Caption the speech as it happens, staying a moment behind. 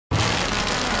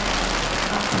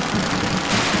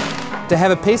To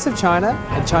have a piece of China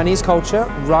and Chinese culture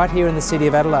right here in the city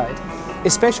of Adelaide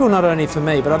is special not only for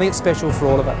me, but I think it's special for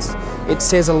all of us. It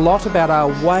says a lot about our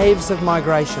waves of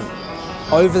migration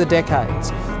over the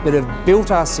decades that have built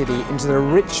our city into the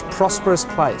rich, prosperous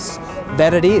place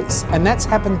that it is. And that's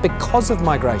happened because of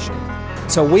migration.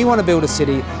 So we want to build a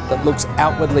city that looks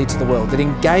outwardly to the world, that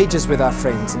engages with our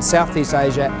friends in Southeast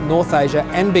Asia, North Asia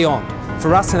and beyond,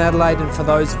 for us in Adelaide and for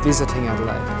those visiting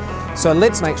Adelaide. So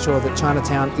let's make sure that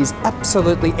Chinatown is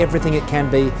absolutely everything it can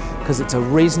be, because it's a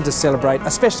reason to celebrate,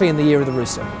 especially in the Year of the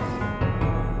Rooster.